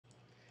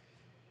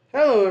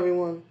Hello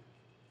everyone,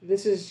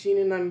 this is Gene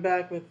and I'm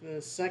back with the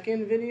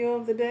second video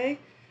of the day,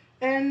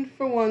 and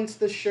for once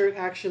the shirt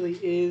actually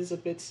is a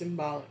bit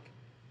symbolic.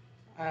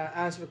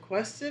 As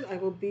requested, I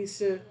will be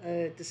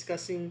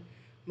discussing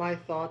my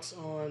thoughts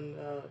on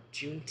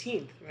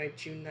Juneteenth, right,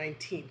 June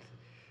 19th,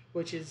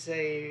 which is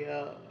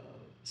a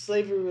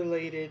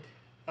slavery-related,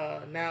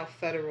 now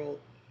federal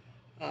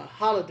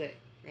holiday,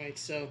 right,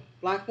 so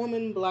black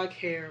woman, black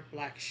hair,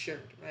 black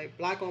shirt, right,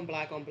 black on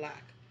black on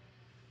black.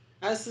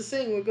 As the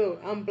saying would go,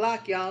 I'm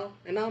black, y'all,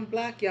 and I'm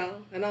black,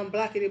 y'all, and I'm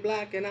blackity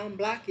black, and I'm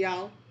black,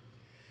 y'all.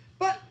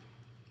 But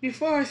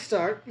before I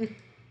start,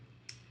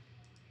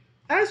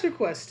 as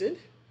requested,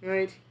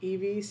 right,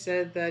 Evie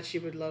said that she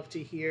would love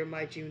to hear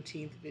my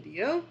Juneteenth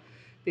video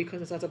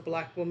because as a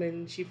black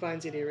woman, she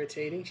finds it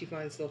irritating. She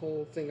finds the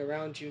whole thing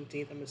around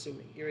Juneteenth, I'm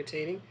assuming,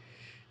 irritating.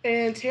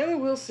 And Taylor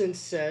Wilson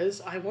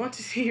says, I want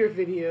to see your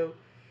video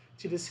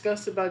to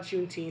discuss about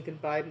Juneteenth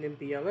and Biden and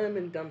BLM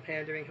and dumb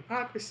pandering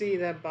hypocrisy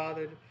that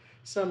bothered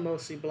some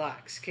mostly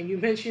blacks. Can you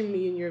mention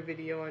me in your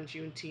video on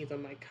Juneteenth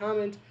on my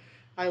comment?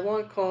 I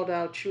want called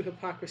out true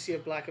hypocrisy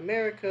of black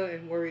America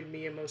and worried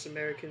me and most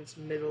Americans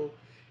middle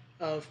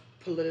of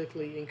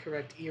politically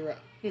incorrect era.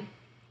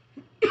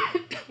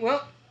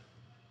 Well,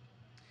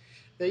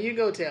 there you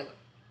go, Taylor.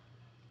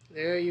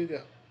 There you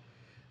go.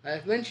 I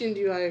have mentioned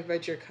you, I have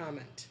read your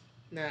comment.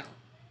 Now,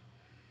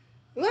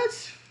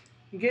 let's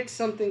get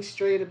something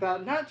straight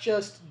about not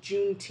just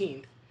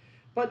Juneteenth,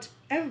 but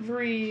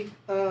every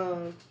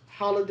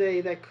holiday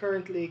that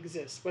currently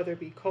exists, whether it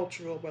be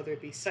cultural, whether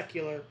it be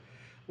secular,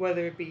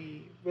 whether it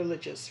be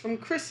religious, from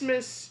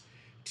Christmas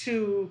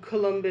to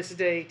Columbus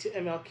Day to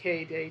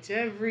MLK Day to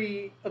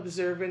every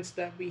observance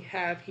that we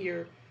have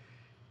here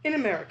in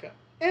America,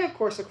 and of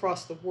course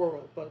across the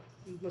world, but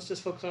let's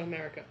just focus on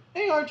America.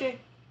 Hey RJ,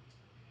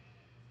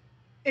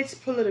 it's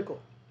political.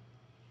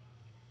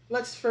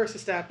 Let's first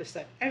establish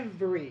that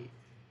every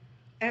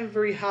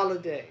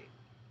holiday,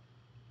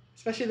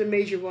 especially the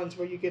major ones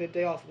where you get a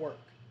day off work,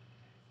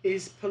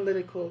 is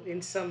political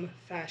in some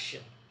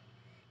fashion.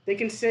 They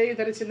can say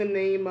that it's in the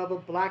name of a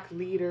black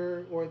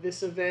leader or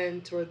this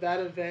event or that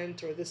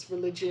event or this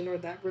religion or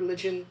that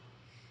religion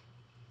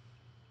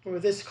or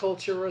this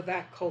culture or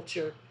that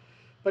culture.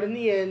 But in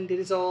the end, it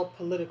is all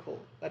political.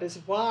 That is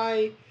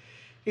why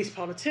these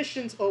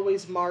politicians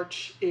always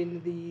march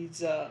in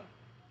these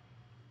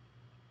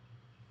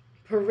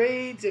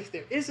parades, if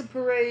there is a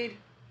parade.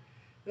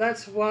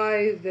 That's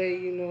why they,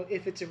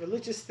 if it's a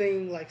religious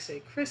thing, like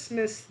say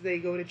Christmas, they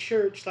go to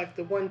church like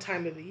the one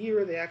time of the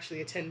year, they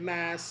actually attend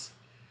Mass,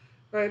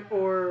 right,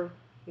 or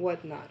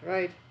whatnot,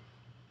 right?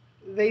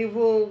 They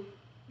will,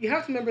 you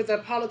have to remember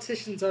that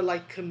politicians are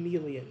like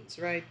chameleons,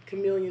 right?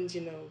 Chameleons,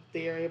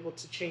 they are able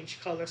to change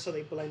color so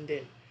they blend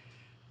in.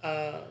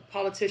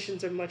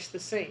 Politicians are much the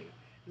same.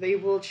 They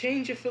will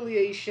change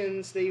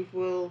affiliations, they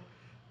will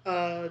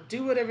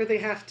do whatever they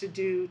have to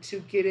do to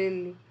get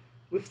in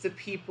with the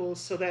people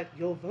so that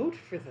you'll vote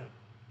for them,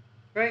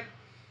 right?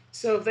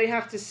 So if they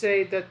have to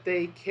say that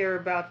they care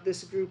about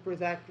this group or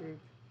that group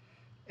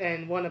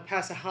and want to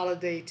pass a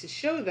holiday to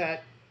show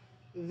that,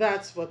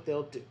 that's what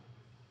they'll do.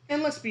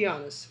 And let's be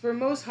honest, for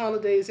most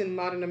holidays in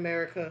modern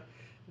America,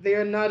 they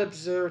are not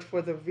observed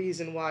for the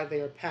reason why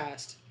they are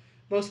passed.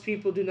 Most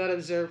people do not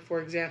observe,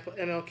 for example,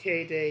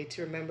 MLK Day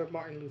to remember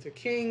Martin Luther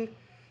King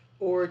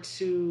or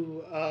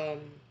to,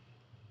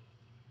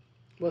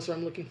 what's what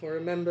I'm looking for,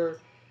 remember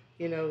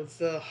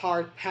the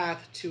hard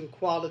path to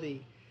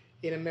equality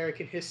in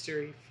American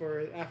history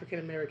for African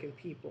American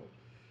people,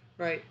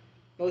 right?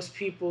 Most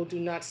people do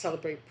not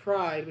celebrate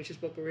Pride, which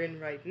is what we're in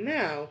right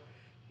now,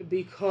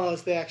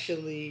 because they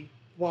actually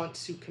want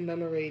to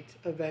commemorate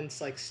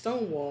events like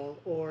Stonewall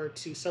or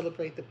to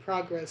celebrate the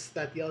progress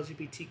that the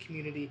LGBT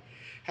community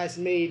has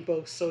made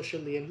both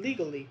socially and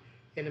legally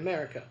in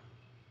America.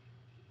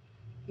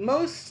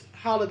 Most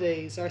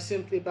holidays are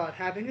simply about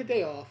having a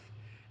day off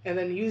and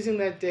then using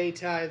that day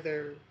to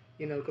either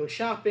go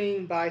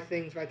shopping, buy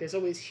things, right? There's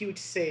always huge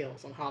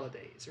sales on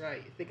holidays,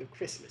 right? You think of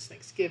Christmas,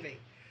 Thanksgiving,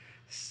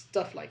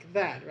 stuff like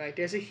that, right?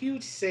 There's a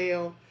huge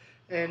sale,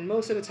 and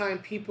most of the time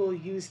people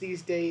use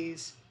these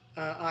days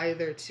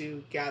either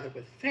to gather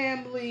with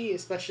family,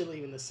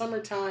 especially in the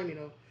summertime,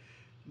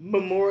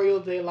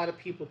 Memorial Day, a lot of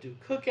people do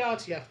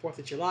cookouts. You have 4th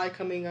of July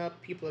coming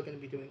up. People are going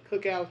to be doing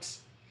cookouts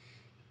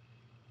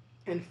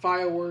and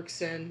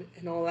fireworks and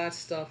all that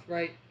stuff,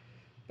 right?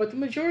 But the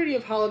majority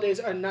of holidays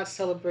are not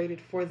celebrated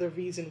for the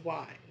reason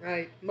why,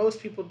 right? Most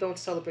people don't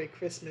celebrate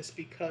Christmas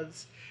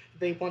because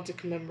they want to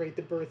commemorate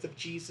the birth of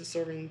Jesus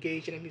or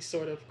engage in any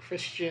sort of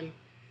Christian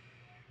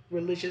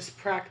religious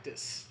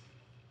practice.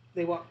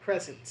 They want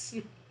presents.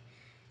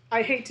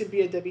 I hate to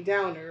be a Debbie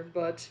Downer,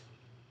 but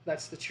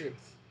that's the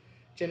truth,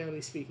 generally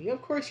speaking.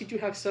 Of course, you do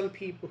have some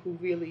people who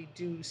really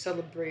do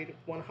celebrate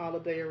one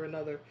holiday or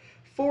another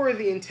for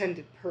the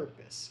intended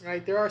purpose,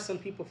 right? There are some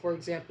people, for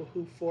example,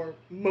 who for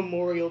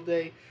Memorial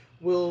Day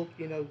will,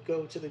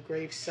 go to the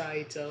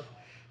gravesite of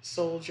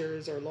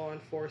soldiers or law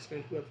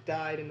enforcement who have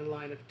died in the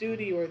line of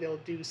duty, or they'll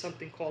do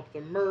something called the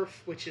MRF,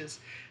 which is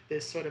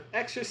this sort of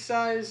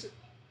exercise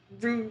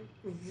ru-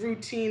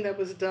 routine that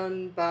was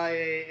done by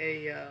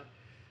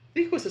I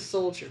think it was a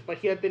soldier, but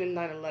he had been in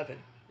 9/11,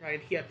 right?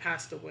 He had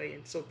passed away,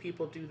 and so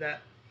people do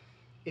that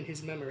in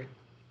his memory.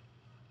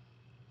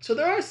 So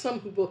there are some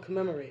who will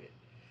commemorate it.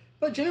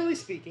 But generally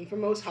speaking, for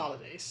most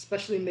holidays,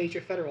 especially major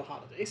federal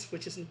holidays,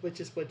 which is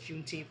what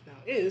Juneteenth now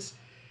is,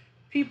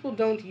 people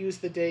don't use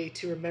the day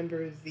to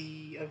remember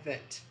the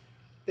event.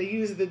 They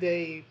use the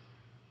day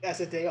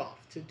as a day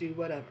off to do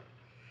whatever.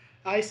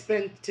 I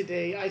spent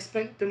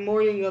the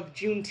morning of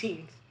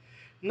Juneteenth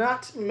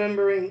not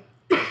remembering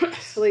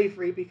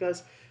slavery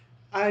because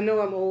I know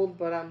I'm old,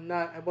 but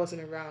I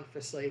wasn't around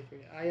for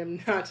slavery. I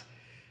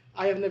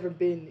have never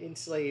been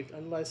enslaved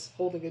unless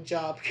holding a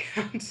job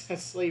counts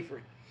as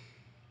slavery,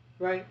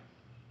 right?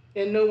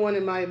 And no one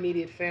in my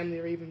immediate family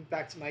or even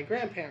back to my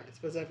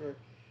grandparents was ever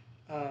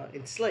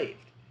enslaved.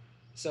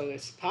 So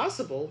it's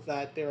possible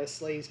that there are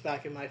slaves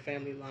back in my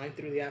family line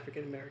through the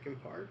African American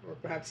part, or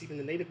perhaps even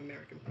the Native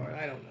American part.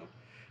 I don't know.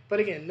 But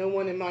again, no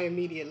one in my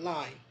immediate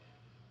line,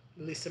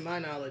 at least to my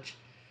knowledge,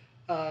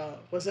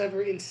 was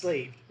ever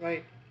enslaved,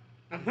 right?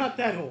 I'm not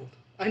that old.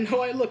 I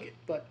know I look it,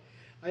 but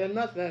I am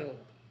not that old.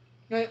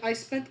 I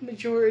spent the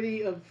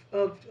majority of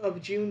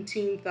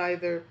Juneteenth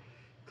either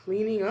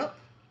cleaning up,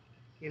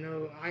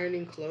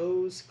 ironing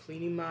clothes,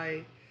 cleaning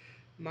my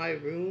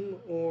room,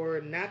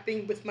 or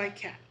napping with my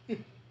cat,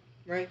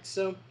 right?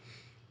 So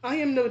I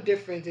am no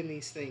different in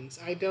these things.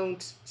 I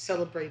don't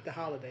celebrate the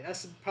holiday.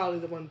 That's probably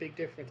the one big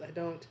difference. I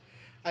don't.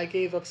 I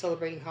gave up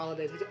celebrating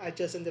holidays. I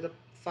just ended up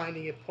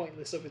finding it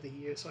pointless over the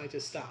years, so I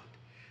just stopped.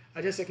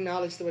 I just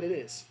acknowledged what it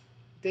is.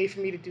 Day for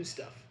me to do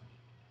stuff.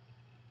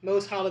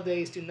 Most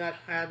holidays do not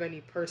have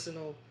any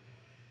personal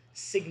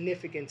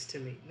significance to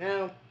me.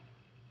 Now,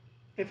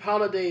 if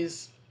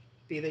holidays,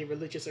 be they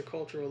religious or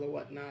cultural or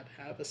whatnot,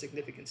 have a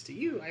significance to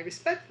you, I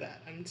respect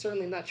that. I'm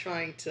certainly not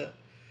trying to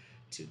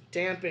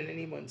dampen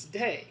anyone's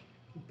day.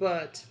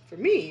 But for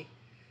me,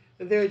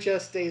 they're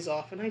just days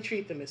off, and I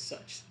treat them as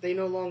such. They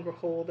no longer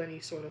hold any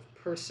sort of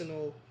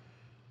personal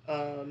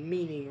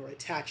meaning or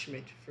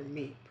attachment for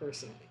me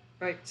personally,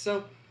 right?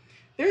 So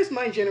there's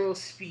my general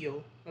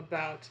spiel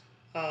about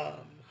um,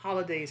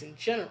 holidays in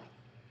general,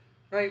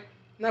 right?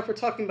 Now, if we're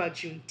talking about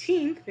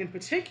Juneteenth in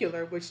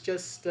particular, which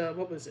just,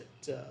 what was it,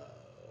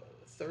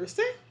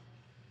 Thursday?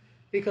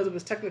 Because it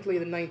was technically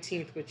the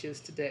 19th, which is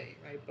today,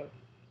 right? But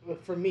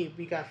for me,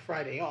 we got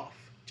Friday off,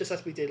 just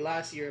as we did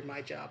last year at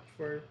my job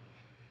for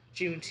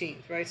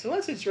Juneteenth, right? So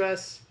let's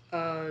address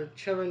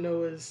Trevor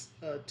Noah's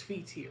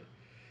tweet here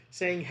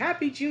saying,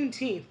 Happy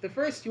Juneteenth, the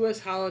first U.S.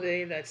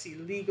 holiday that's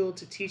illegal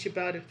to teach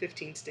about in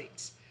 15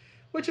 states.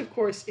 Which, of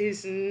course,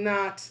 is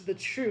not the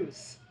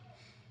truth.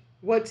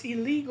 What's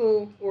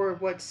illegal, or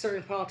what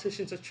certain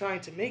politicians are trying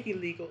to make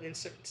illegal in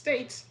certain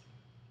states,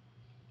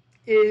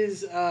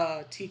 is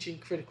teaching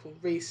critical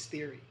race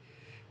theory.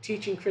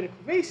 Teaching critical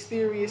race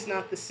theory is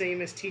not the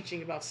same as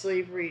teaching about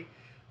slavery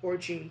or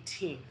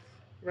Juneteenth,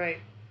 right?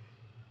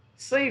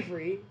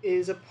 Slavery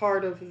is a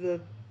part of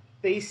the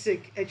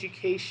basic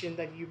education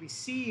that you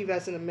receive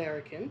as an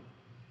American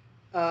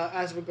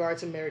as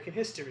regards American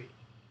history.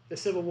 The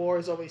Civil War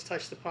is always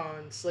touched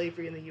upon,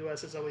 slavery in the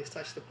U.S. is always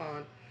touched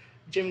upon,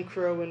 Jim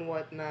Crow and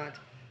whatnot.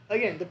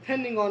 Again,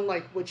 depending on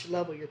like which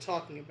level you're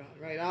talking about,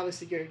 right?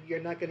 Obviously, you're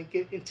not going to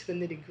get into the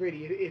nitty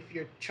gritty if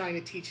you're trying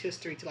to teach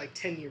history to like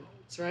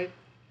 10-year-olds, right?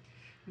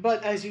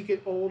 But as you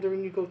get older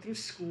and you go through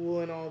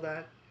school and all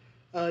that,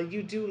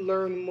 you do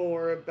learn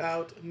more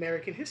about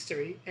American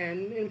history,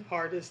 and in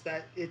part is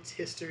that it's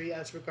history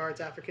as regards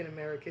African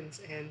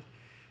Americans and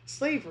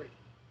slavery.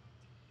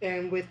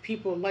 And with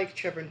people like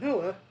Trevor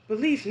Noah,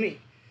 believe me,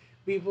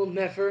 we will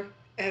never,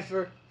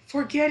 ever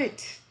forget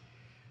it.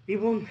 We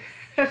will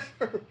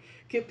never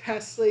get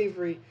past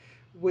slavery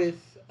with,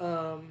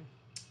 I'll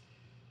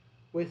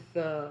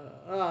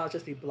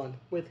just be blunt,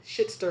 with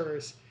shit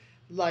stirrers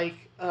like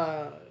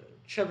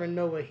Trevor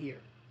Noah here,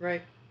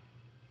 right?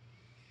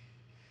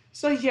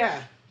 So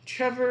yeah,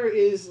 Trevor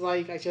is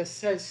like I just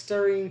said,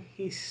 stirring.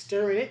 He's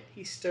stirring it.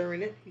 He's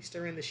stirring it. He's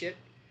stirring the shit,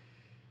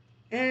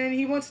 and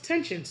he wants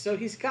attention. So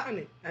he's gotten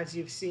it, as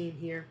you've seen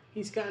here.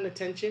 He's gotten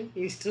attention.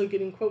 He's still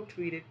getting quote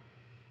tweeted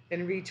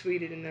and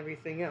retweeted and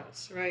everything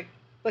else, right?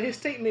 But his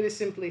statement is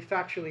simply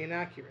factually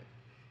inaccurate.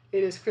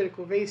 It is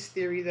critical race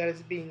theory that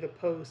is being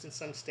opposed in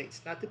some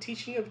states, not the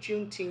teaching of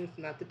Juneteenth,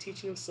 not the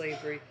teaching of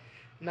slavery,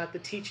 not the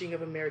teaching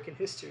of American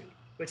history.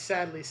 But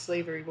sadly,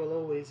 slavery will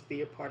always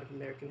be a part of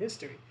American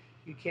history.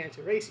 You can't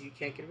erase it. You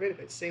can't get rid of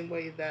it. Same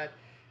way that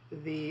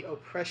the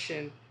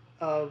oppression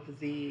of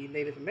the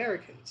Native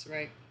Americans,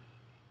 right?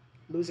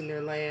 Losing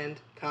their land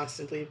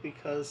constantly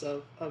because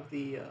of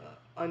the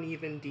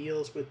uneven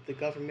deals with the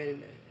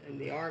government and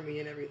the army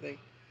and everything.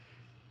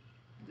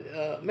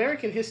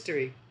 American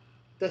history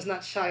does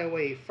not shy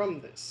away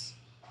from this.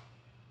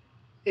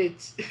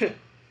 It's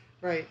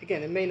right.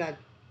 Again, it may not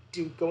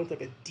go into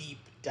like a deep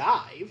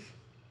dive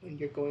when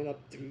you're going up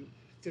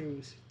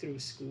through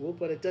school,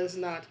 but it does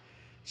not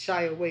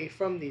shy away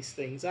from these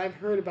things. I've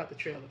heard about the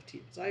Trail of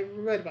Tears. I've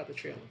read about the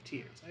Trail of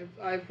Tears.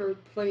 I've heard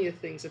plenty of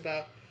things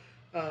about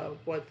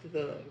what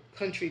the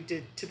country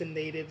did to the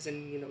natives,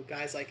 and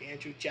guys like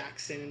Andrew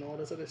Jackson and all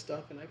this other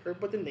stuff, and I've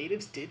heard what the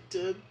natives did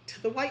to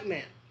the white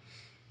man.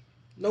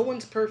 No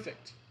one's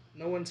perfect.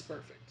 No one's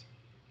perfect.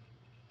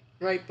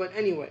 Right? But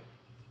anyway,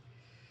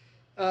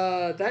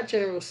 that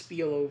general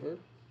spiel over.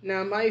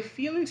 Now, my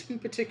feelings in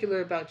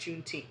particular about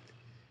Juneteenth.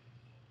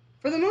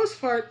 For the most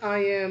part, I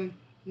am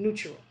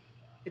neutral.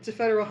 It's a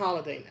federal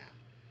holiday now.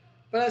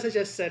 But as I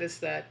just said,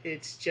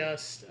 it's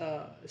just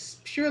it's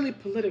purely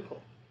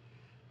political.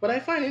 What I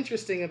find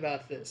interesting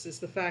about this is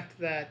the fact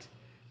that,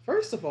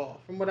 first of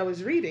all, from what I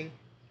was reading,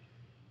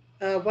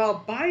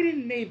 while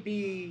Biden may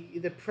be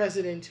the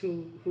president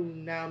who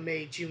now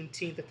made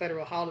Juneteenth a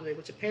federal holiday,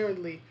 which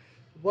apparently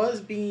was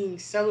being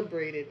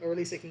celebrated or at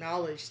least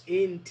acknowledged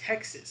in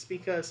Texas,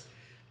 because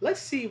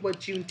let's see what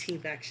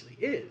Juneteenth actually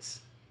is,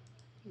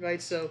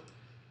 right? So,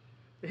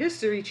 the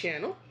History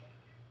Channel.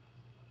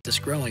 This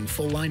growing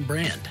full-line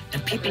brand,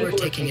 and people are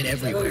taking it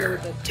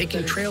everywhere,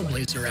 taking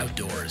Trailblazer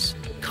outdoors,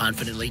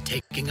 confidently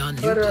taking on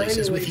new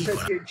places with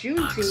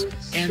Equinox,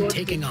 and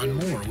taking on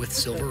more with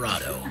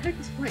Silverado.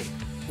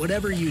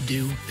 Whatever you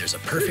do, there's a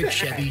perfect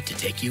Chevy to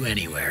take you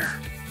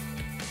anywhere.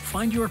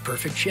 Find your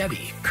perfect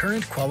Chevy.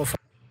 Current qualified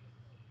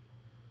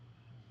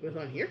Was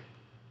on here?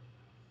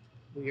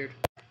 Weird.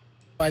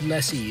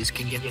 lessees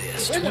can get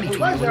this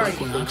 2021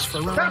 Equinox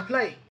for Stop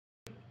playing.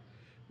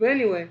 But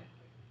anyway,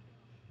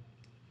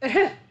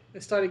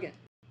 let's start again.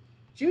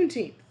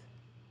 Juneteenth,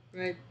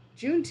 right?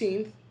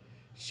 Juneteenth,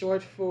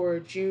 short for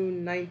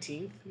June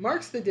 19th,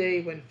 marks the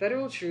day when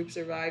federal troops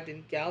arrived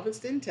in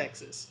Galveston,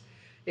 Texas,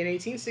 in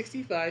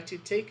 1865 to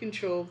take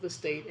control of the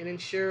state and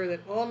ensure that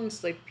all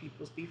enslaved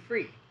peoples be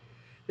free.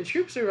 The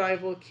troops'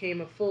 arrival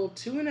came a full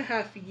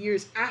 2.5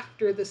 years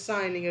after the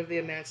signing of the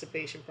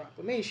Emancipation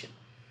Proclamation.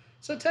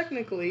 So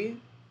technically,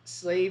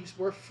 slaves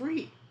were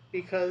free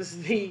because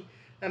the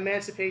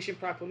Emancipation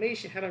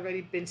Proclamation had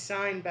already been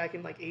signed back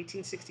in like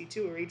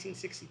 1862 or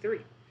 1863.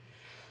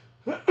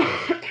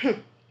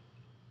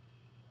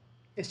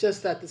 It's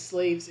just that the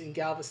slaves in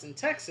Galveston,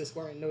 Texas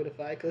weren't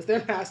notified because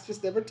their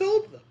masters never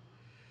told them,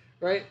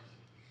 right?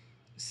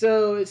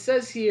 So it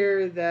says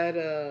here that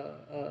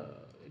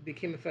it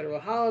became a federal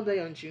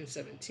holiday on June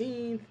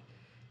 17th.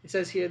 It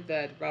says here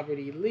that Robert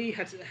E. Lee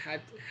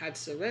had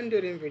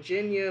surrendered in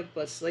Virginia,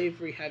 but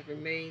slavery had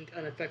remained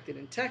unaffected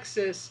in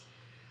Texas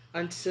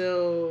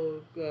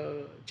until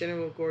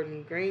General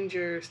Gordon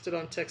Granger stood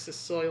on Texas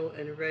soil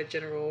and read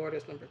General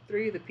Orders Number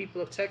 3. The people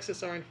of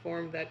Texas are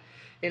informed that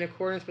in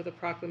accordance with a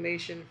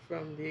proclamation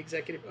from the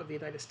Executive of the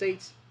United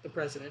States, the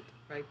President,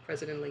 right,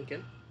 President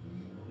Lincoln,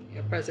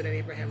 President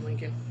Abraham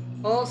Lincoln,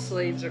 all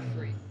slaves are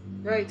free,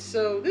 right?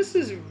 So this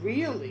is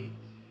really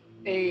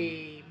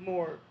a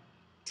more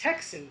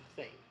Texan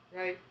thing,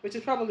 right? Which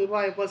is probably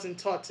why it wasn't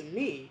taught to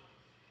me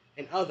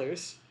and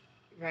others,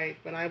 right,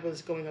 when I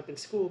was going up in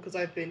school, because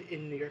I've been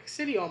in New York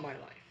City all my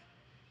life,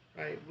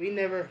 right? We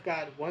never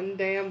got one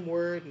damn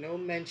word, no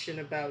mention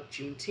about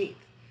Juneteenth,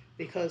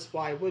 because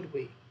why would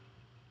we?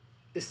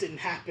 This didn't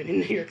happen in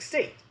New York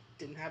State. It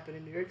didn't happen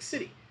in New York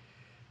City,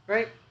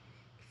 right?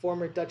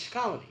 Former Dutch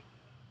colony.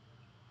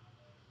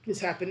 This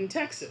happened in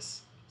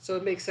Texas. So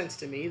it makes sense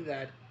to me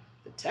that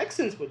the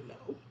Texans would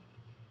know,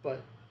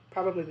 but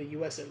probably the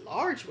U.S. at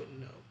large wouldn't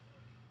know.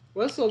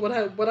 Well, so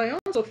what I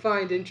also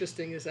find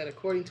interesting is that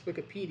according to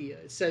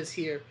Wikipedia, it says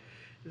here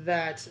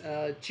that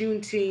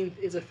Juneteenth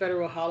is a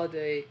federal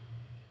holiday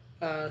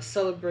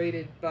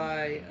celebrated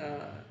by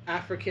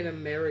African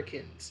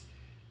Americans,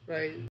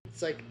 right?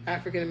 It's like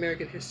African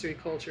American history,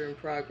 culture, and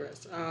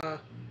progress.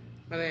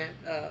 My man,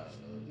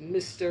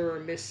 Mr. or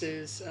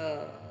Mrs.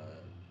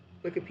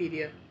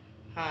 Wikipedia,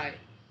 hi,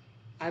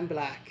 I'm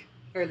black,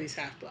 or at least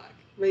half black,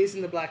 raised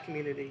in the black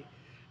community,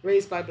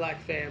 raised by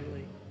black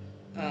family,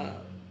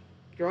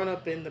 grown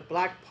up in the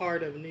black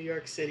part of New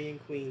York City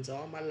and Queens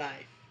all my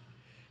life,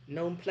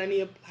 known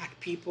plenty of black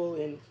people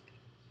in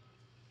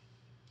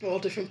all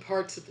different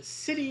parts of the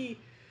city,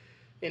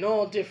 in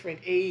all different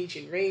age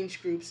and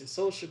range groups and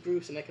social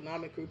groups and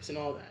economic groups and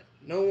all that.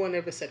 No one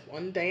ever said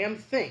one damn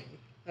thing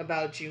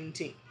about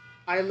Juneteenth.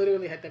 I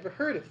literally had never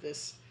heard of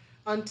this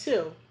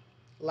until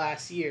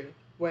last year,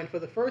 when for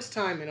the first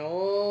time in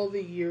all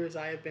the years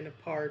I have been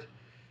a part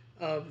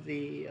of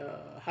the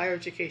higher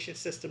education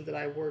system that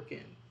I work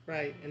in,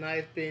 right? And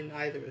I've been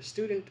either a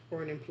student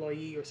or an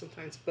employee or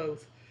sometimes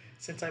both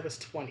since I was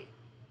 20.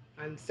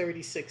 I'm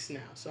 36 now,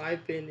 so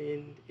I've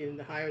been in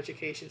the higher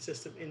education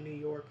system in New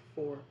York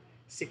for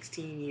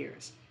 16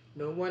 years.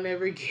 No one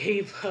ever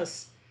gave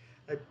us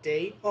a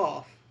day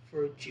off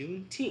for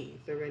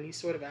Juneteenth or any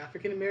sort of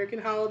African American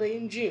holiday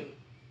in June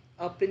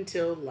up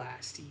until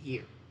last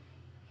year.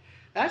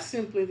 That's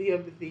simply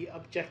the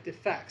objective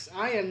facts.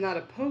 I am not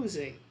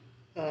opposing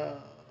a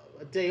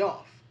day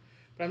off,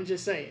 but I'm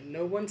just saying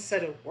no one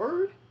said a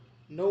word,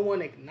 no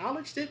one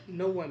acknowledged it,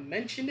 no one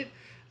mentioned it.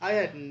 I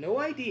had no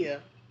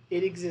idea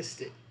it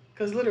existed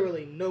because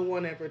literally no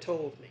one ever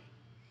told me.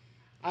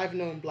 I've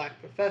known black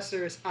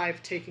professors,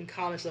 I've taken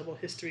college level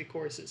history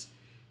courses.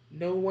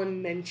 No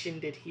one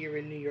mentioned it here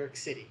in New York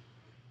City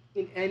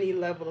in any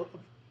level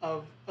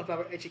of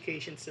our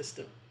education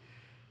system.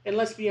 And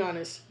let's be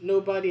honest,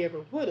 nobody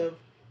ever would have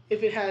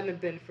if it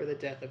hadn't been for the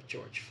death of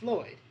George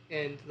Floyd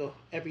and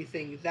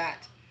everything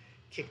that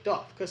kicked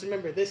off. Because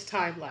remember, this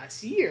time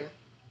last year,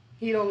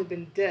 he'd only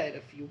been dead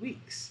a few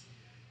weeks,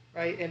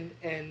 right?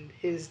 And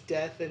his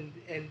death and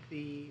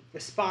the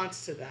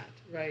response to that,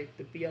 right?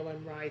 The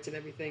BLM riots and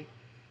everything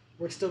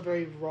were still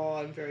very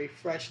raw and very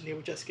fresh, and they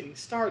were just getting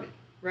started,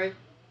 right?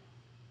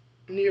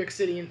 New York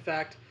City, in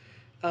fact,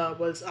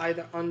 was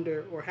either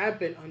under or had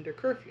been under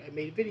curfew. I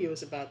made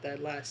videos about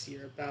that last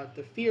year, about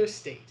the fear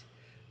state,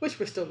 which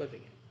we're still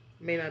living in.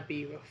 It may not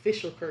be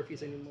official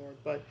curfews anymore,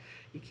 but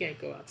you can't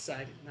go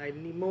outside at night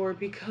anymore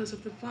because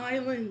of the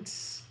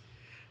violence.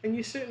 And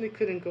you certainly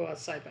couldn't go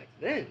outside back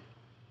then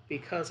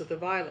because of the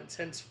violence.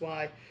 Hence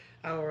why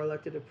our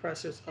elected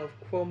oppressors of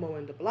Cuomo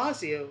and de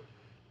Blasio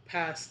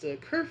passed a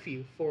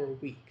curfew for a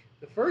week.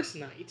 The first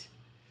night,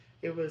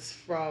 it was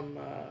from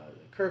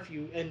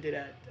curfew ended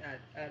at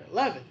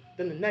 11.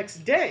 Then the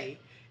next day,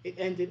 it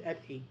ended at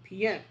 8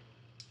 p.m.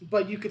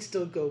 But you could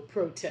still go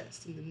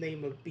protest in the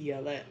name of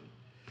BLM.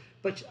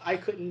 But I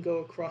couldn't go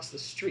across the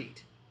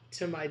street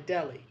to my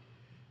deli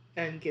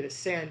and get a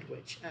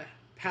sandwich at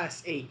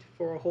past 8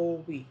 for a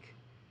whole week.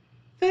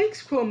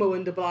 Thanks, Cuomo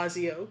and de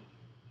Blasio.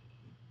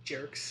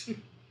 Jerks.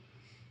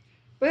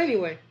 But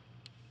anyway,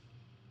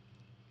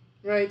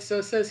 right, so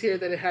it says here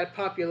that it had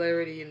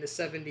popularity in the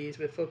 70s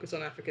with focus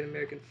on African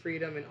American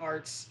freedom and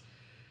arts.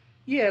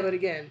 Yeah, but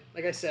again,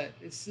 like I said,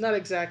 it's not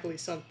exactly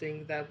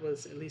something that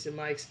was, at least in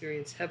my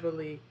experience,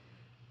 heavily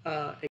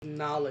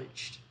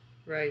acknowledged,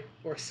 right,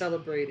 or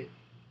celebrated.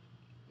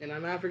 And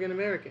I'm African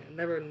American. I've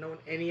never known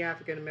any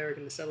African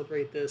American to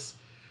celebrate this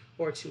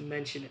or to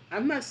mention it.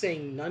 I'm not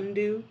saying none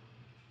do,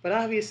 but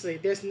obviously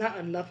there's not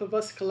enough of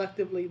us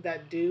collectively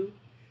that do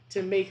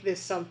to make this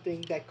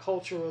something that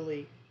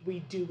culturally we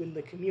do in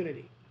the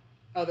community.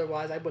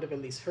 Otherwise, I would have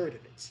at least heard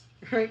of it,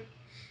 right?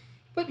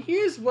 But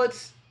here's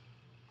what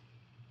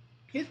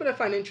I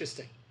find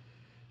interesting.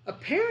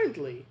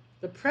 Apparently,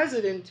 the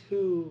president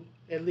who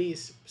at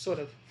least sort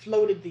of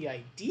floated the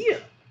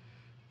idea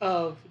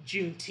of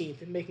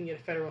Juneteenth and making it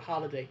a federal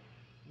holiday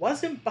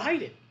wasn't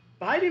Biden.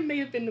 Biden may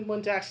have been the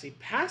one to actually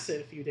pass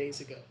it a few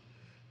days ago,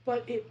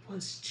 but it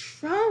was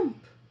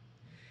Trump.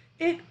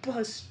 It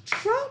was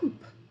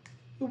Trump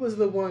who was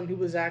the one who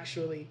was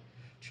actually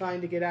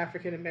trying to get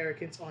African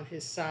Americans on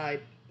his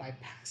side by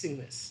passing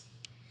this,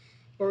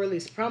 or at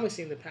least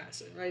promising to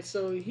pass it, right?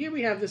 So here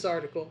we have this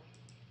article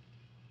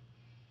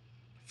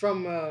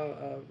from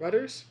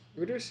Reuters,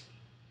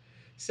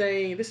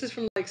 saying this is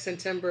from like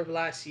September of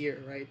last year,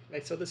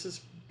 right? So this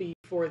is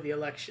before the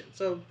election.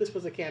 So this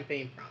was a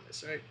campaign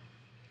promise, right?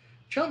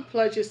 Trump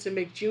pledges to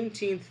make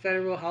Juneteenth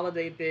federal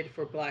holiday bid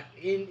for black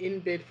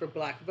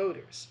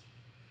voters.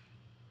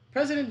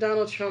 President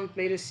Donald Trump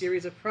made a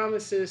series of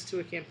promises to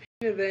a campaign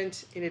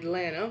event in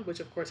Atlanta, which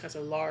of course has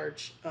a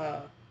large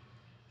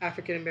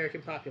African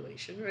American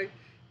population, right?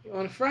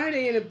 On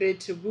Friday, in a bid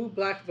to woo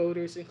black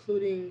voters,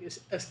 including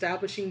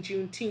establishing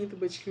Juneteenth,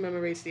 which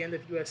commemorates the end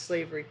of U.S.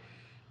 slavery.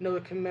 No,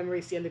 it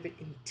commemorates the end of it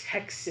in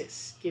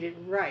Texas. Get it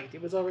right.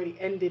 It was already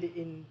ended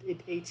in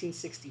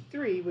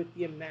 1863 with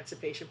the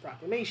Emancipation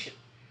Proclamation,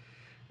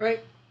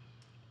 right?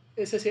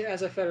 It says here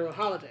as a federal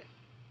holiday.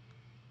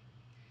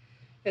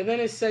 And then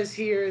it says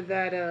here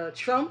that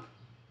Trump,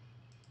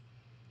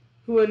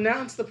 who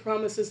announced the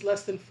promises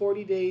less than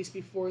 40 days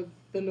before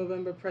the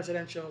November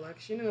presidential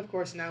election, and of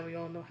course now we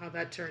all know how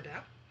that turned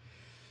out,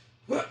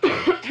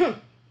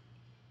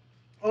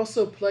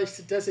 also pledged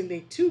to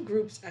designate two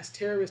groups as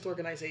terrorist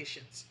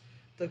organizations,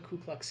 the Ku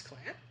Klux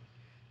Klan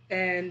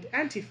and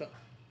Antifa,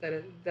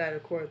 that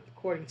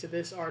according to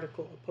this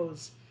article,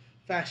 oppose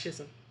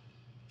fascism.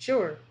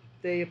 Sure,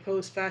 they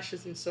oppose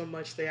fascism so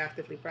much they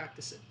actively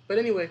practice it. But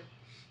anyway,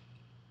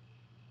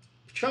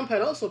 Trump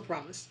had also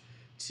promised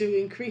to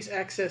increase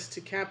access to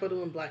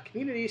capital in black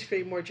communities,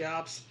 create more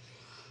jobs,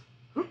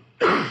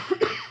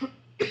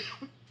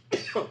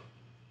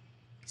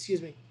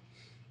 excuse me,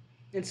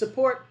 and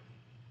support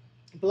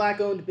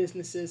black-owned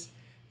businesses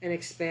and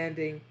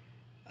expanding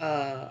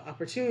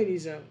opportunity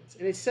zones.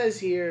 And it says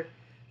here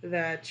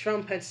that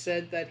Trump had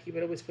said that he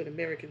would always put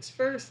Americans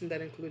first, and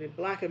that included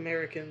black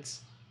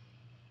Americans,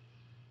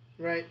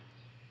 right?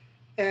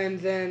 And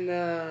then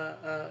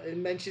it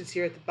mentions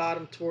here at the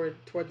bottom, toward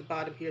the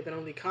bottom here, that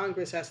only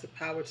Congress has the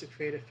power to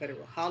create a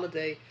federal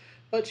holiday,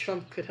 but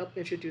Trump could help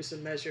introduce a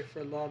measure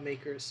for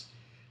lawmakers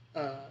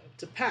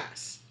to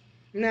pass.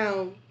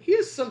 Now,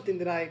 here's something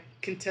that I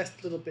contest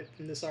a little bit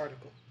from this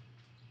article.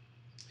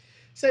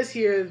 It says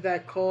here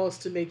that calls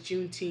to make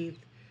June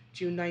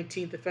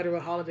 19th, a federal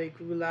holiday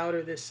grew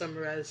louder this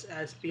summer as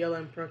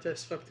BLM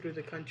protests swept through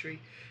the country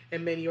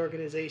and many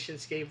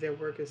organizations gave their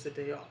workers a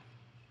day off.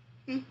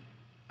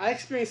 I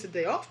experienced the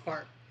day off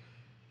part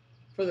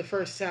for the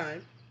first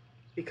time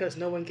because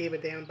no one gave a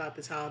damn about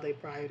this holiday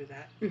prior to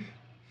that.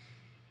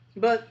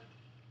 But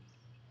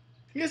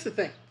here's the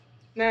thing.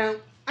 Now,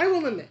 I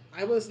will admit,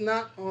 I was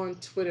not on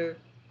Twitter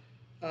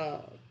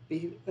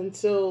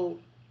until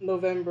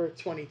November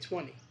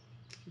 2020.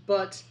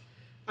 But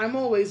I'm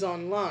always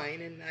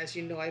online, and as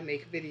you know, I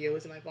make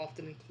videos, and I've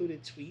often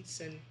included tweets.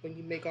 And when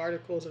you make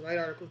articles or write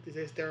articles,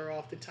 there are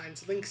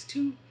oftentimes links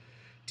to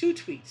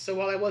tweets. So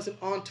while I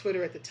wasn't on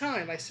Twitter at the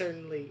time, I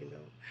certainly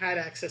had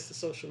access to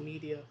social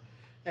media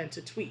and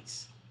to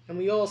tweets. And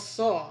we all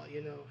saw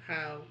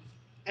how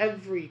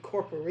every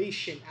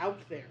corporation out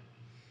there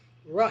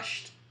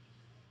rushed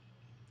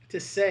to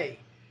say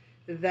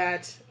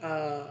that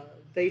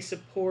they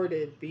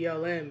supported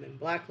BLM and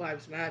Black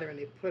Lives Matter, and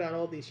they put out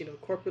all these,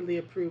 corporately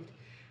approved,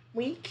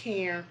 we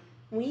care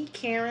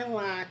a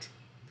lot.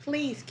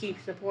 Please keep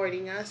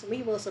supporting us.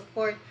 We will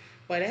support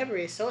whatever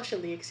is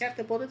socially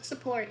acceptable to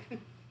support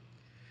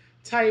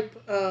type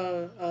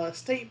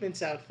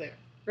statements out there,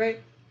 right?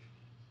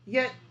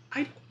 Yet,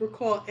 I don't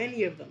recall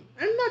any of them.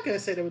 I'm not going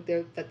to say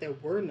that there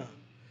were none,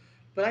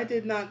 but I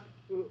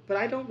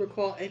don't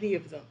recall any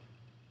of them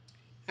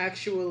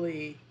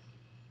actually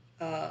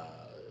uh,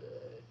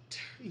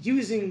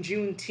 using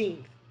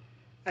Juneteenth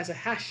as a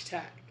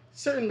hashtag.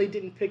 Certainly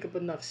didn't pick up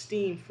enough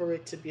steam for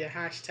it to be a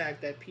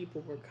hashtag that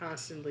people were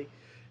constantly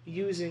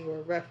using or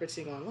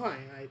referencing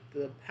online. Right?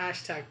 The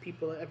hashtag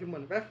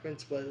everyone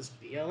referenced was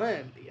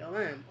BLM,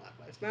 Black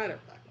Lives Matter,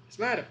 Black Lives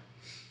Matter.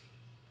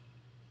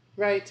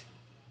 Right?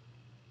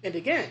 And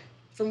again,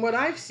 from what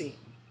I've seen,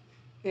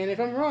 and if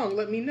I'm wrong,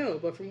 let me know,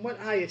 but from what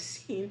I have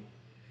seen,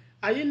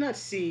 I did not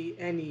see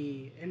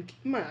any, and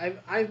keep in mind,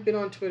 I've been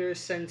on Twitter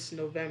since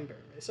November,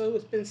 so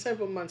it's been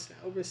several months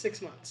now, over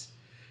 6 months.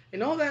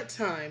 In all that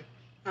time,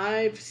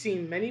 I've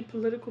seen many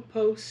political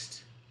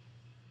posts.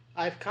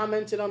 I've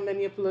commented on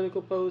many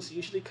political posts,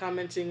 usually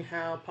commenting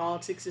how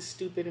politics is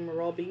stupid and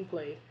we're all being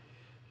played.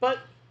 But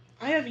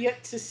I have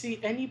yet to see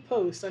any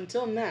post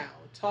until now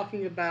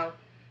talking about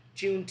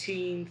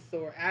Juneteenth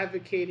or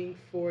advocating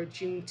for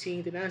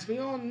Juneteenth. And as we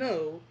all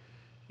know,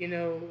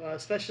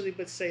 especially,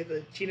 let's say,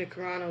 the Gina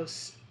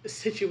Carano's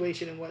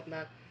situation and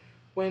whatnot,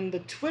 when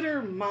the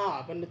Twitter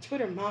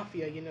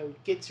mafia,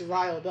 gets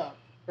riled up,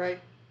 right?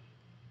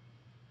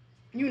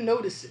 You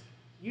notice it.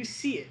 You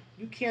see it.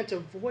 You can't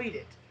avoid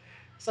it.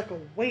 It's like a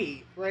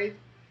wave, right?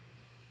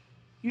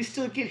 You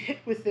still get hit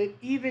with it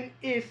even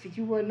if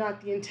you are not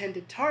the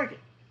intended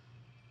target.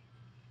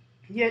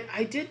 Yet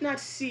I did not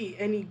see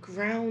any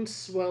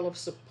groundswell of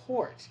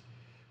support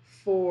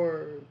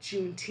for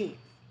Juneteenth.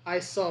 I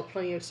saw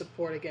plenty of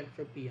support again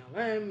for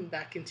BLM.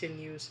 That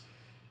continues.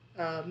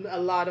 A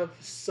lot of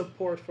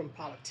support from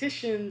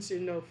politicians,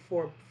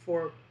 for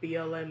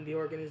BLM, the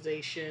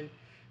organization,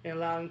 and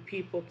allowing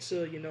people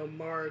to,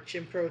 march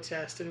and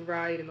protest and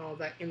riot and all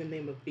that in the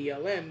name of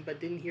BLM, but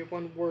didn't hear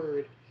one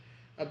word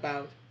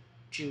about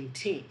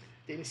Juneteenth.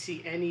 Didn't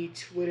see any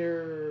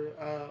Twitter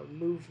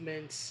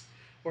movements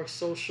or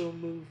social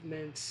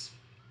movements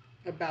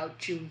about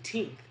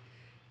Juneteenth.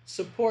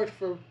 Support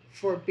for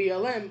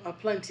BLM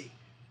aplenty.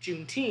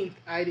 Juneteenth,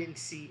 I didn't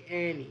see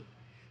any.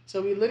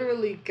 So we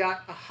literally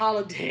got a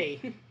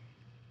holiday.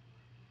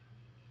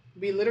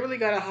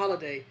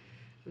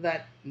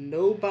 That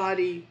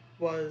nobody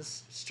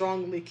was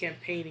strongly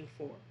campaigning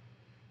for,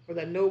 or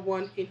that no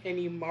one in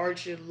any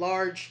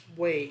large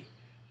way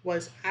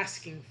was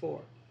asking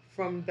for,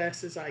 from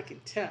best as I can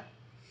tell.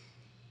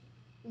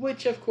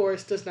 Which, of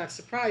course, does not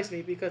surprise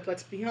me because,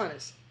 let's be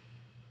honest,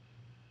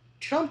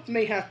 Trump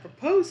may have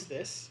proposed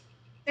this,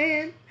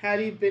 and had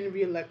he been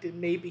reelected,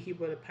 maybe he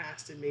would have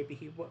passed it, maybe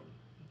he wouldn't.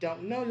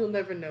 Don't know, you'll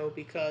never know,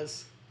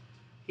 because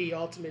he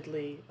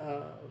ultimately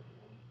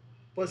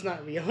was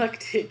not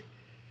reelected.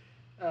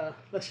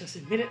 Let's just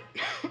admit it.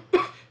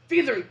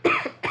 Feathery.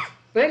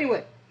 But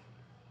anyway.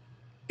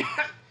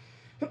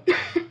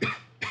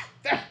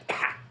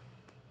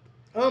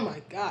 Oh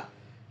my god.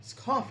 This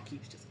cough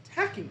keeps just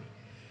attacking me.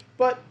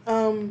 But,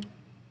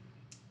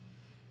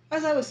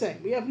 as I was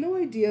saying, we have no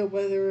idea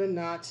whether or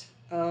not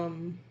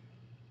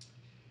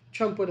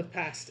Trump would have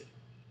passed it,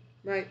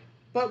 right?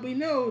 But we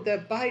know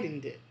that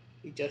Biden did.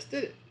 He just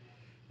did it,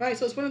 right?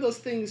 So it's one of those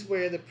things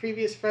where the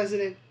previous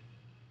president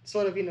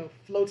sort of,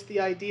 floats the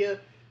idea,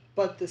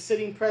 but the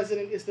sitting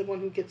president is the one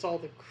who gets all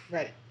the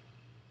credit,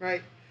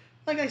 right?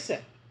 Like I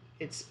said,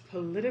 it's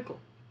political.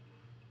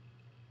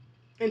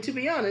 And to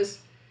be honest,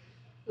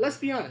 let's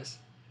be honest,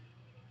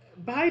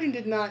 Biden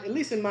did not, at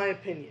least in my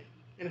opinion,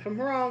 and if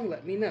I'm wrong,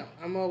 let me know.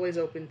 I'm always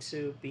open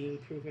to being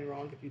proven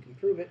wrong if you can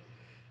prove it.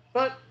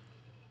 But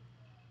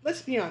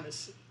let's be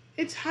honest,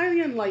 it's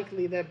highly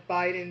unlikely that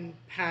Biden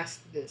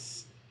passed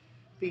this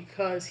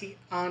because he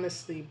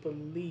honestly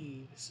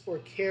believes or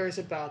cares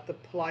about the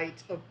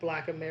plight of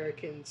Black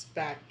Americans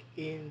back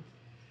in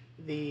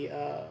the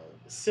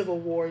Civil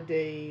War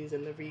days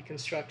and the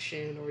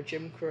Reconstruction or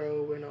Jim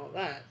Crow and all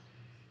that.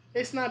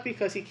 It's not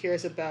because he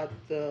cares about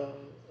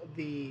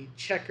the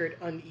checkered,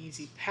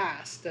 uneasy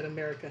past that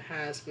America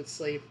has with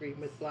slavery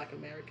with Black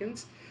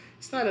Americans.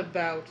 It's not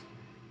about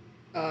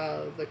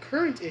the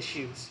current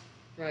issues,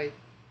 right,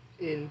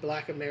 in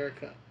Black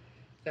America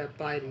that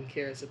Biden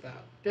cares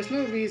about. There's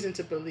no reason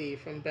to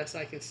believe, from best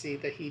I can see,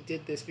 that he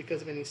did this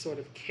because of any sort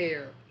of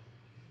care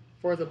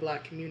for the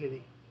Black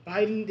community.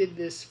 Biden did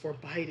this for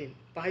Biden.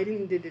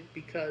 Biden did it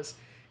because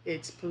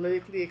it's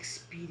politically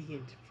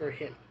expedient for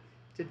him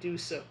to do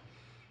so.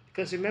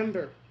 Because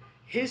remember,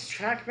 his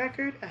track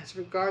record as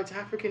regards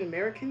African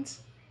Americans,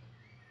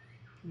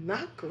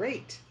 not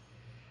great.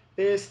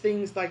 There's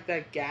things like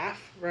that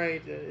gaffe,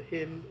 right?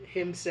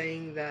 Him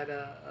saying that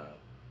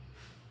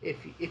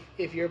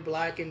if you're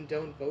black and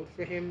don't vote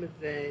for him,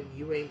 then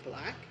you ain't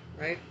black,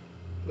 right?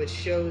 Which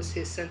shows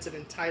his sense of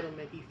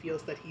entitlement. He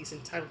feels that he's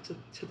entitled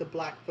to the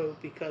black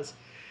vote because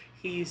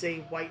he's a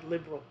white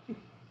liberal.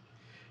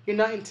 You're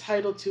not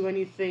entitled to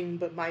anything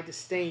but my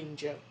disdain,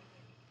 Joe.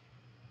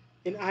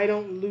 And I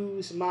don't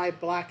lose my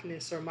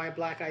blackness or my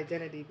black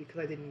identity because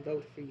I didn't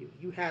vote for you.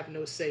 You have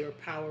no say or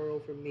power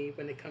over me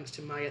when it comes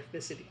to my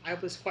ethnicity. I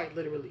was quite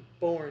literally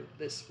born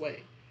this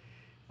way.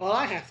 All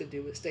I have to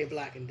do is stay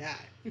black and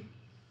die.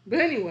 But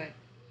anyway,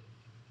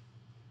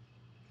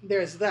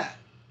 there's that.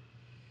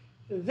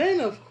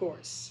 Then, of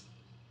course,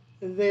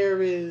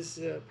 there is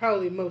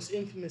probably most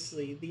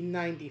infamously the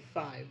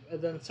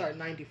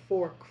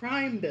 94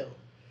 crime bill,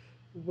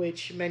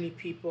 which many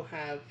people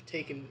have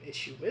taken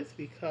issue with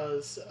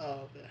because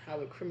of how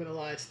it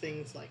criminalized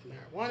things like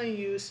marijuana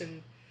use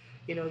and,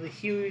 the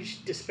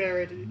huge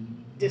disparate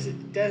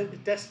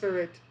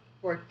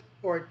or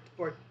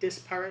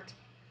disparate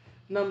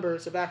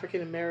numbers of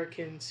African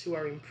Americans who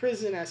are in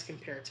prison as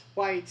compared to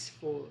whites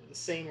for the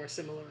same or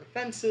similar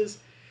offenses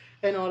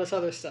and all this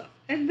other stuff.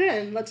 And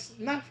then let's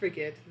not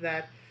forget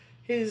that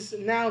his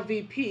now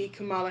VP,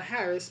 Kamala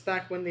Harris,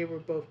 back when they were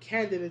both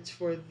candidates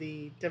for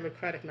the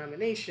Democratic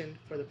nomination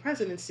for the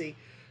presidency,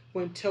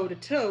 went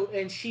toe-to-toe,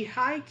 and she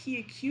high-key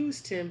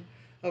accused him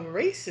of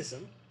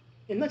racism,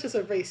 and not just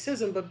of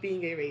racism, but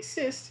being a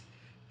racist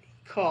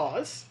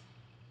because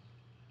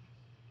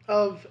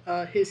of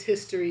his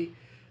history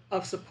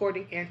of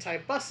supporting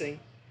anti-busing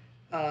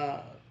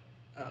uh,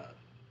 uh,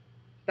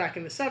 back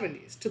in the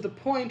 70s, to the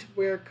point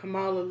where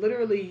Kamala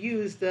literally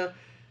used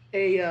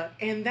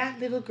and that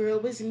little girl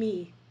was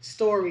me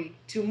story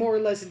to more or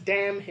less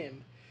damn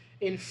him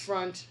in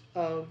front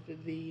of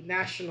the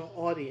national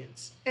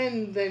audience.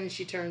 And then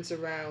she turns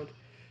around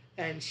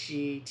and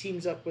she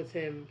teams up with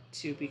him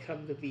to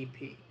become the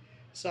VP.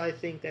 So I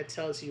think that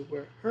tells you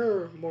where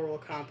her moral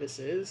compass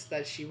is,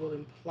 that she will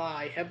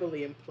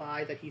heavily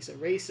imply that he's a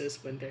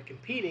racist when they're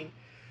competing.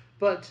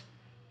 But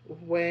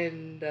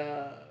when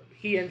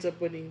he ends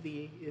up winning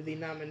the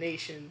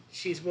nomination,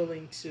 she's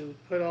willing to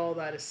put all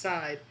that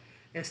aside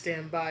and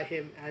stand by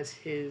him as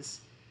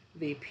his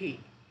VP.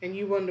 And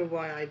you wonder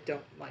why I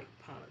don't like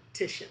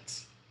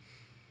politicians.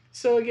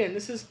 So again,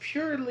 this is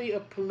purely a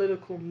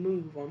political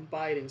move on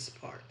Biden's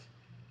part.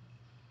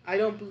 I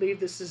don't believe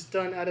this is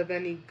done out of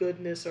any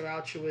goodness or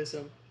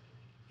altruism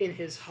in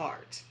his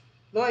heart.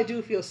 Though I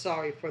do feel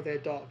sorry for their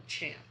dog,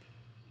 Champ.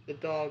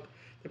 The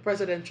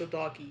presidential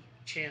doggy,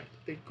 Champ,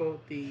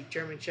 the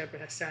German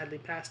Shepherd, has sadly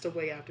passed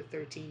away after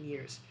 13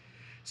 years.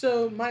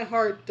 So my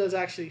heart does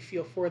actually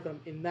feel for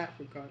them in that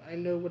regard. I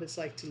know what it's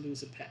like to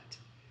lose a pet.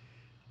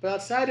 But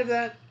outside of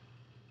that,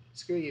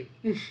 screw you.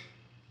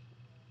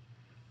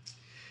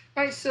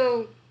 Alright,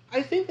 so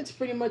I think that's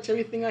pretty much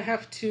everything I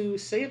have to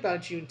say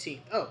about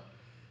Juneteenth. Oh,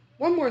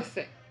 one more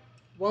thing.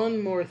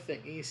 And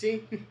you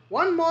see?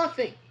 One more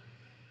thing.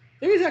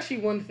 There is actually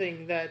one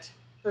thing that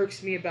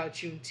irks me about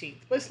Juneteenth.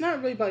 But it's not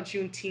really about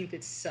Juneteenth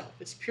itself.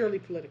 It's purely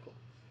political.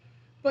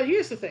 But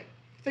here's the thing.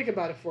 Think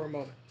about it for a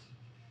moment.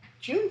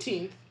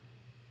 Juneteenth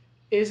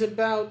is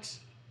about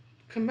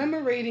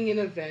commemorating an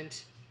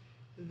event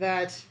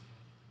that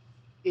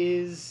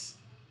has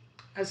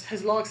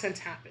long since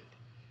happened,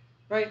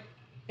 right?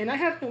 And I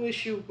have no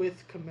issue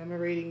with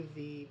commemorating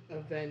the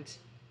event.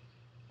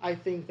 I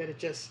think that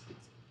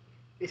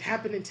it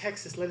happened in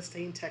Texas. Let it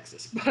stay in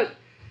Texas.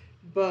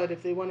 But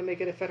if they want to make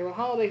it a federal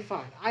holiday,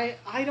 fine.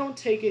 I don't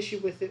take issue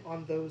with it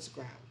on those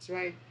grounds,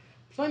 right?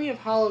 Plenty of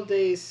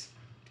holidays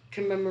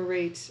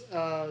commemorate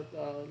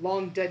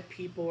long dead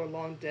people or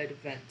long dead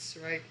events,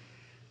 right?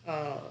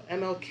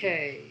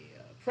 MLK,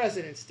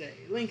 President's Day,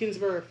 Lincoln's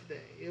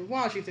birthday,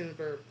 Washington's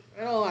birthday,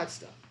 and all that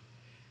stuff.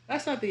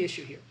 That's not the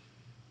issue here.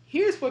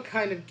 Here's what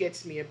kind of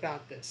gets me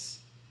about this.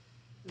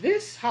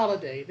 This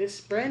holiday, this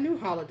brand new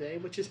holiday,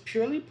 which is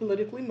purely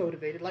politically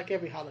motivated, like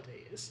every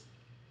holiday is,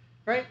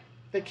 right?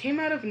 That came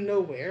out of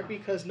nowhere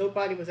because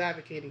nobody was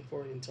advocating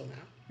for it until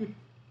now.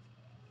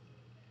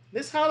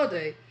 This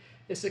holiday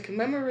is to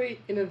commemorate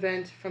an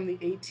event from the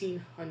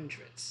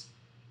 1800s.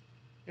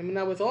 And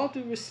now, with all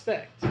due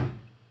respect,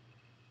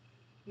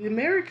 the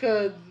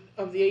America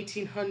of the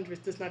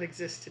 1800s does not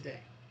exist today.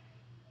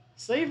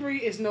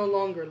 Slavery is no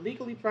longer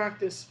legally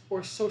practiced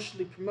or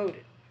socially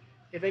promoted.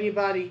 If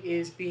anybody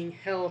is being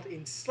held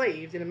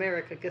enslaved in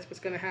America, guess what's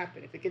going to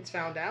happen? If it gets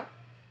found out,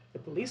 the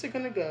police are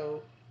going to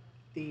go,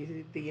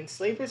 the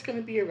enslaver is going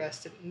to be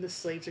arrested, and the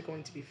slaves are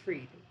going to be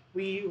freed.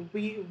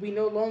 We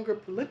no longer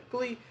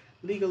politically,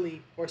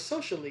 legally, or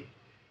socially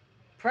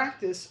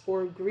practice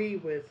or agree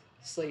with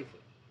slavery.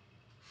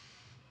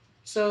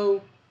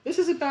 So this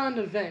is about an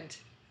event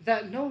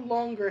that no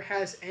longer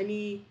has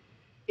any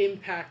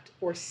impact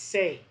or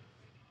say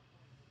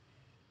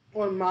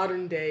on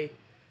modern day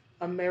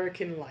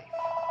American life.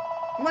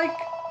 Like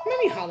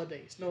many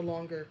holidays no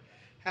longer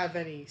have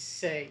any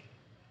say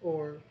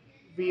or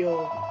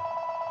real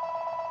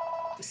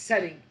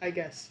setting, I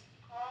guess,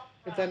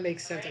 if that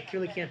makes sense. I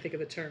really can't think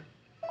of a term,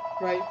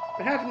 right?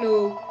 But have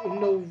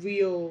no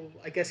real,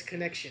 I guess,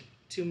 connection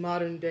to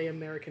modern day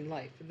American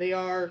life. They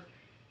are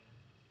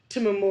to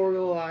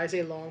memorialize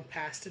a long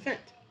past event.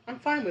 I'm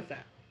fine with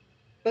that.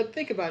 But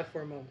think about it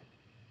for a moment.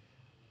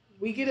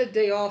 We get a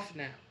day off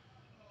now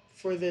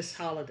for this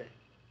holiday,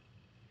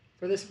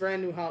 for this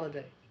brand new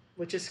holiday,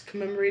 which is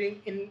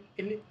commemorating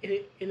an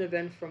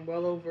event from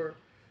well over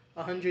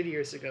 100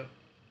 years ago.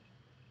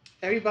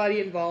 Everybody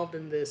involved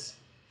in this,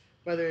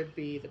 whether it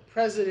be the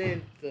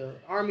president, the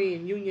army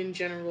and union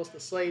generals, the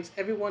slaves,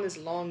 everyone is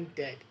long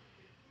dead.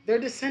 Their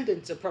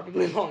descendants are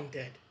probably long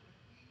dead.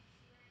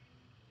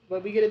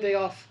 But we get a day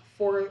off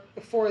for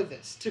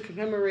this to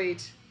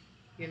commemorate,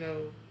 you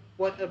know,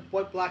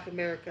 what Black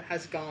America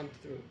has gone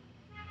through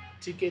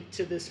to get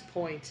to this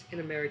point in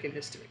American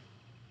history.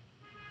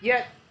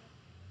 Yet,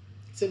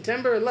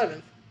 September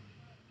 11th,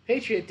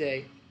 Patriot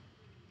Day,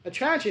 a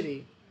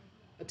tragedy,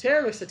 a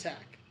terrorist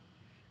attack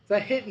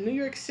that hit New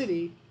York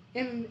City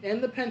and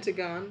the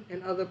Pentagon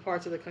and other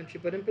parts of the country,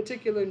 but in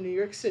particular New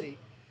York City,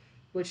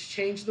 which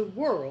changed the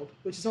world,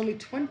 which is only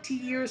 20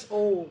 years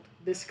old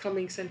this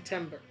coming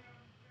September.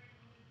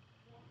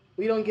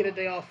 We don't get a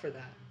day off for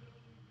that.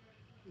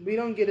 We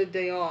don't get a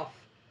day off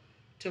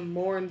to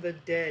mourn the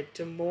dead,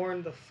 to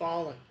mourn the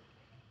fallen,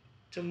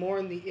 to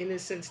mourn the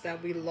innocents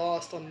that we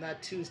lost on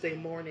that Tuesday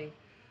morning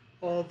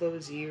all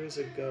those years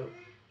ago.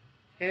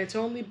 And it's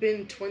only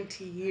been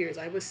 20 years.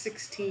 I was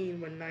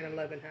 16 when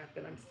 9/11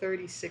 happened. I'm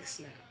 36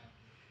 now.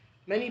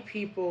 Many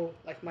people,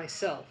 like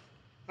myself,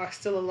 are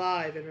still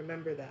alive and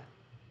remember that.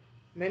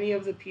 Many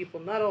of the people,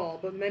 not all,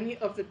 but many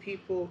of the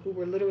people who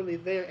were literally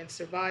there and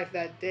survived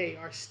that day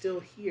are still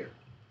here.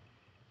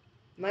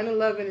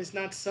 9/11 is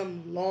not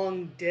some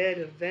long dead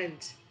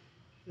event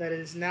that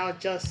is now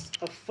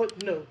just a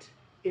footnote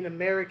in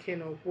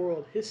American or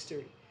world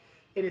history.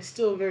 It is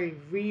still very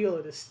real.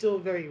 It is still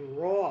very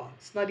raw.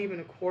 It's not even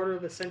a quarter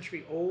of a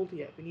century old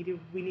yet.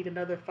 We need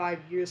another 5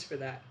 years for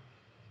that.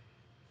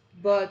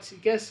 But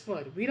guess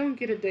what? We don't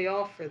get a day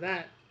off for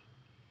that.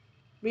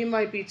 We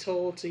might be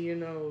told to,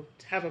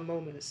 to have a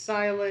moment of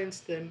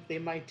silence. Then they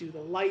might do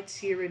the lights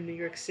here in New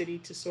York City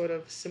to sort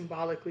of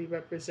symbolically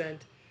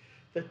represent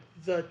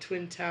the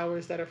Twin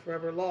Towers that are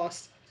forever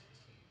lost.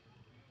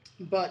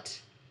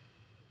 But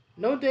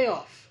no day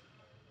off.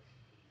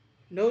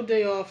 No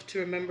day off to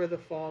remember the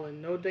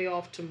fallen. No day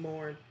off to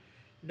mourn.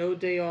 No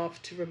day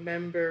off to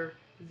remember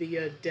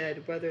the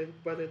dead,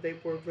 whether they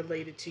were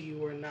related to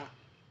you or not.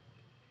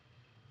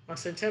 On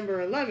September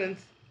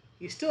 11th,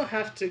 you still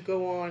have to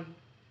go on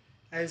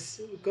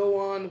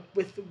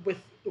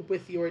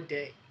with your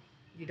day.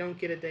 You don't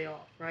get a day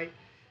off, right?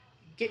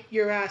 Get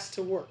your ass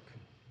to work.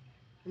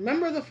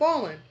 Remember the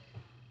fallen,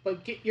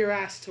 but get your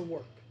ass to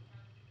work.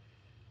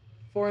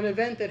 For an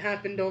event that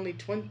happened only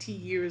 20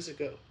 years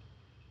ago.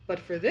 But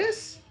for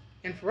this,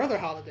 and for other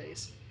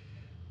holidays,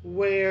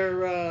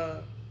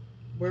 where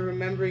we're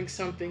remembering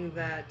something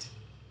that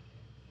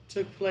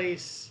took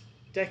place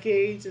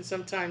decades and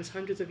sometimes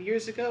hundreds of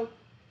years ago,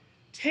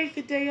 take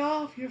the day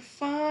off, you're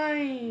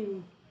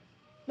fine.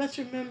 Let's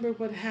remember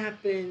what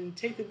happened.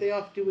 Take the day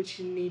off, do what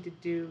you need to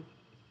do,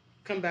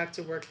 come back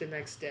to work the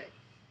next day.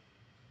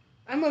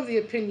 I'm of the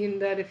opinion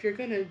that if you're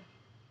going to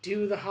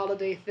do the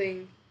holiday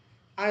thing,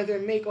 either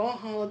make all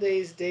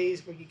holidays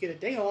days where you get a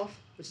day off,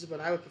 which is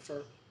what I would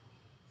prefer,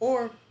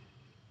 or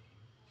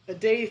a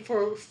day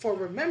for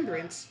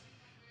remembrance,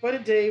 but a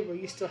day where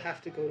you still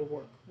have to go to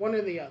work. One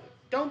or the other.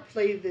 Don't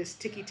play this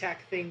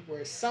ticky-tack thing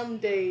where some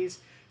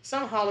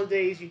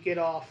holidays you get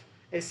off,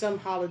 and some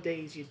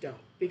holidays you don't.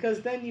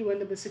 Because then you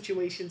end up in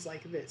situations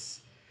like this,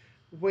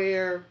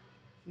 where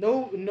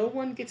no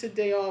one gets a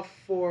day off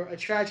for a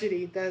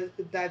tragedy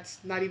that's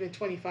not even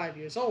 25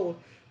 years old,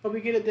 but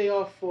we get a day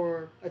off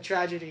for a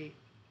tragedy,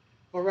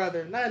 or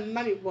rather, not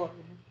even, well,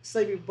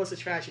 slavery was a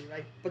tragedy,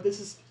 right? But this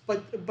is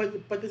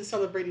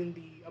celebrating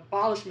the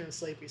abolishment of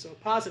slavery, so a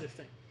positive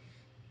thing.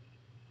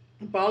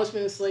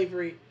 Abolishment of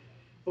slavery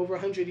over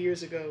 100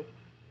 years ago.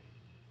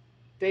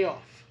 Day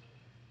off.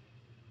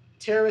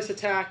 Terrorist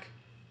attack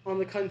on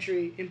the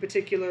country, in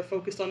particular,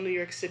 focused on New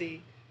York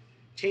City,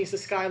 changed the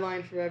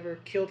skyline forever,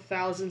 killed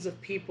thousands of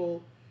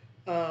people,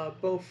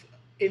 both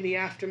in the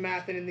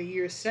aftermath and in the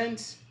years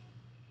since.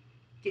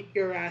 Get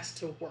your ass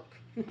to work.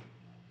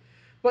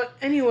 But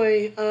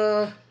anyway,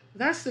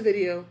 that's the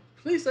video.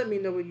 Please let me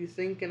know what you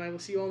think, and I will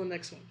see you all in the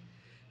next one.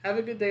 Have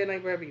a good day and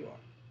night wherever you are.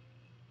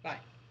 Bye.